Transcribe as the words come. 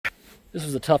This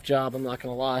was a tough job, I'm not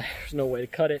gonna lie. There's no way to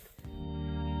cut it.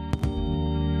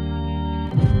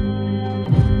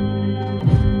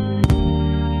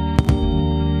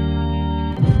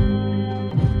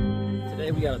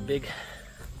 Today we got a big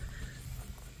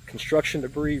construction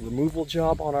debris removal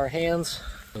job on our hands.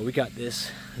 So we got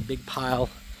this big pile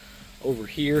over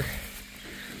here.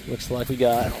 Looks like we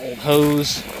got an old hose,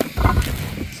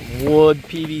 some wood,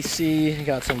 PVC,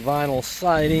 got some vinyl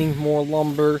siding, more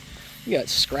lumber. We got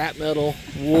scrap metal,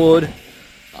 wood.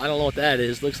 I don't know what that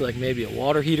is. Looks like maybe a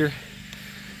water heater,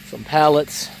 some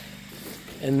pallets.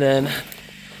 And then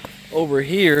over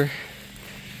here,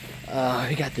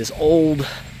 we got this old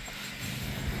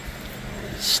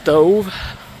stove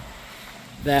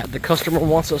that the customer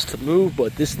wants us to move,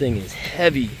 but this thing is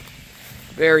heavy,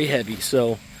 very heavy.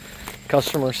 So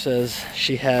customer says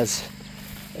she has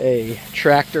a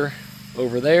tractor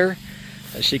over there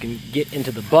that she can get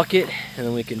into the bucket, and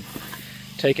then we can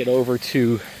take it over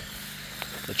to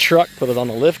the truck, put it on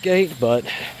the lift gate. But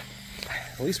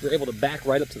at least we're able to back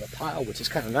right up to the pile, which is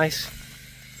kind of nice.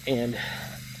 And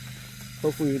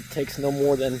hopefully it takes no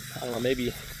more than, I don't know, maybe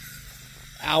an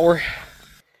hour.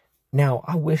 Now,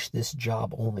 I wish this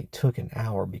job only took an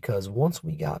hour, because once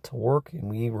we got to work and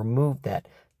we removed that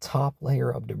top layer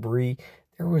of debris,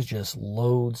 there was just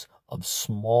loads of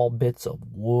small bits of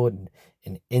wood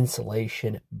and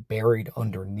insulation buried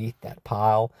underneath that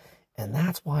pile. And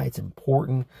that's why it's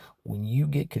important when you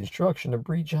get construction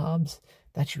debris jobs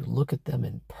that you look at them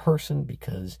in person,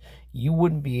 because you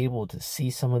wouldn't be able to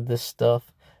see some of this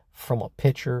stuff from a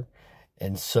picture.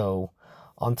 And so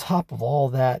on top of all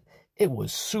that, it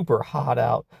was super hot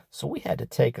out, so we had to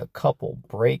take a couple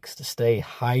breaks to stay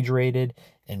hydrated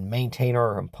and maintain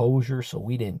our composure so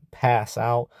we didn't pass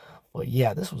out. But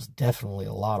yeah, this was definitely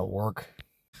a lot of work.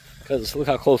 Because look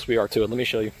how close we are to it. Let me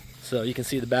show you. So you can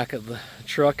see the back of the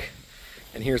truck,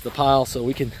 and here's the pile, so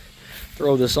we can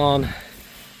throw this on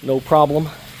no problem.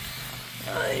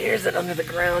 Here's it under the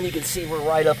ground. You can see we're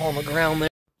right up on the ground there.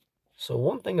 So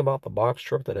one thing about the box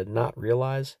truck that I did not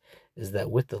realize is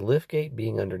that with the lift gate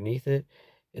being underneath it,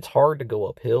 it's hard to go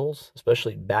up hills,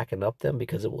 especially backing up them,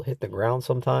 because it will hit the ground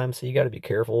sometimes. So you got to be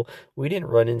careful. We didn't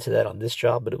run into that on this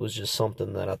job, but it was just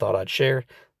something that I thought I'd share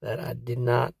that I did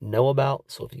not know about.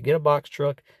 So if you get a box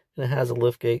truck and it has a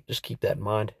lift gate, just keep that in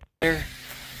mind.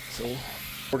 So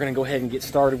we're going to go ahead and get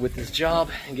started with this job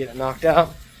and get it knocked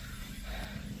out.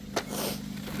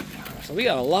 So we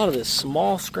got a lot of this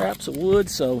small scraps of wood,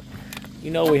 so you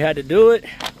know we had to do it.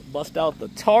 Bust out the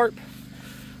tarp.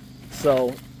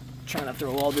 So trying to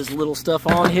throw all this little stuff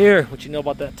on here. What you know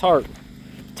about that tarp?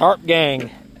 Tarp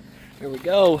gang. Here we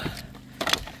go.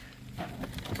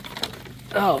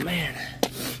 Oh man,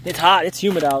 it's hot, it's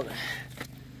humid out.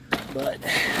 But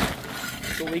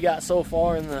that's what we got so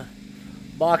far in the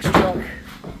box truck.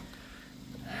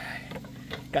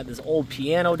 Got this old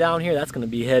piano down here. That's gonna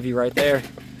be heavy right there.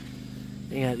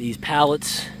 You got these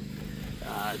pallets.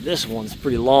 This one's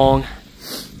pretty long.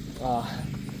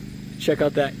 Check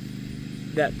out that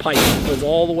pipe. It goes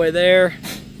all the way there.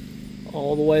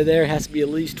 All the way there. It has to be at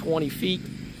least 20 feet.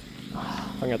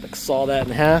 I'm gonna have to saw that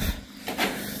in half.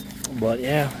 But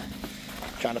yeah,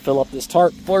 trying to fill up this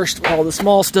tarp first with all the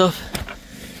small stuff.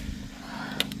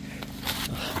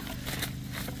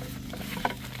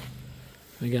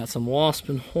 We got some wasp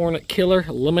and hornet killer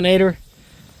eliminator.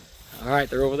 All right,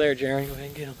 they're over there, Jerry. Go ahead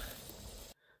and get them.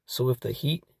 So if the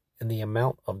heat and the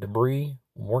amount of debris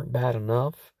weren't bad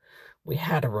enough, we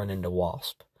had to run into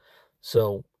wasp.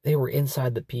 So they were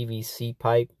inside the PVC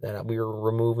pipe that we were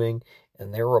removing,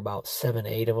 and there were about 7,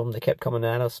 8 of them. They kept coming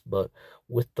at us, but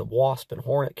with the wasp and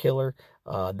hornet killer,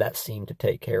 that seemed to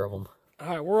take care of them. All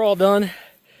right, we're all done.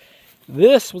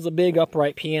 This was a big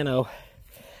upright piano,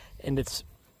 and it's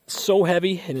so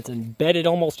heavy, and it's embedded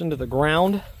almost into the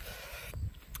ground.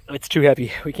 It's too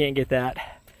heavy. We can't get that.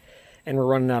 And we're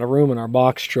running out of room in our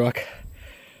box truck.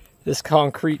 This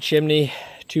concrete chimney,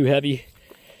 too heavy.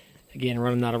 Again,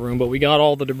 running out of room, but we got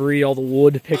all the debris, all the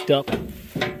wood picked up.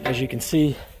 As you can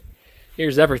see,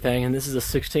 here's everything, and this is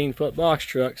a 16-foot box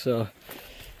truck, so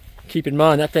keep in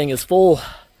mind that thing is full.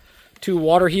 2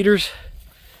 water heaters.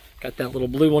 Got that little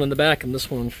blue one in the back and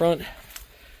this one in front.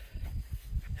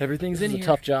 Everything's in here. It's a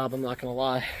tough job, I'm not gonna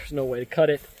lie. There's no way to cut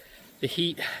it. The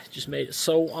heat just made it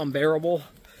so unbearable.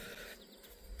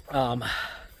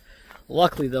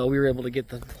 Luckily though, we were able to get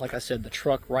the, like I said, the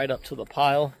truck right up to the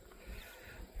pile.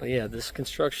 But yeah, this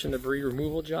construction debris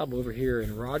removal job over here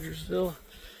in Rogersville,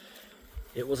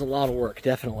 it was a lot of work,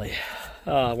 definitely.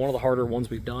 One of the harder ones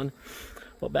we've done.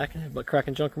 But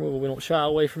Kraken Junk Removal, we don't shy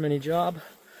away from any job.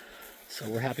 So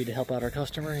we're happy to help out our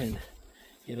customer and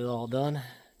get it all done.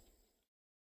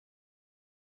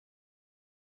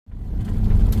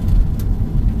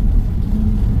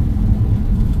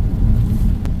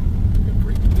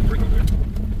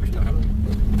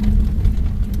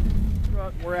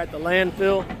 we're at the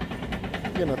landfill.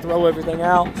 Gonna throw everything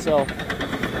out, so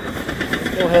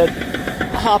let's go ahead,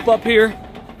 hop up here.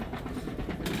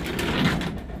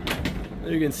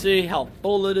 You can see how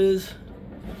full it is.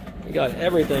 We got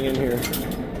everything in here,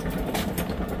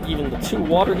 even the 2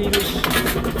 water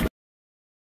heaters.